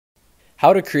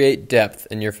How to create depth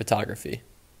in your photography.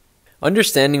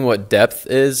 Understanding what depth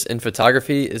is in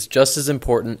photography is just as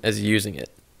important as using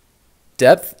it.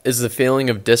 Depth is the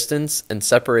feeling of distance and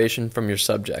separation from your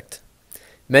subject.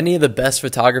 Many of the best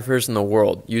photographers in the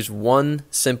world use one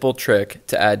simple trick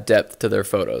to add depth to their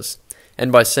photos.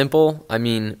 And by simple, I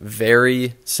mean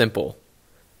very simple.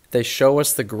 They show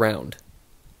us the ground.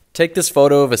 Take this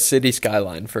photo of a city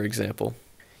skyline, for example.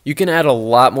 You can add a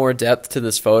lot more depth to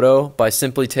this photo by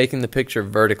simply taking the picture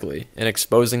vertically and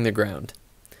exposing the ground.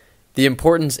 The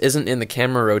importance isn't in the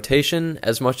camera rotation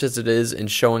as much as it is in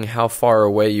showing how far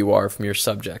away you are from your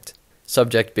subject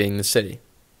being the city.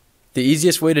 The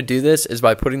easiest way to do this is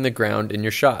by putting the ground in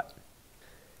your shot.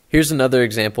 Here's another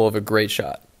example of a great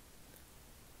shot.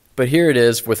 But here it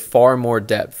is with far more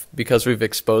depth because we've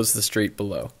exposed the street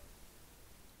below.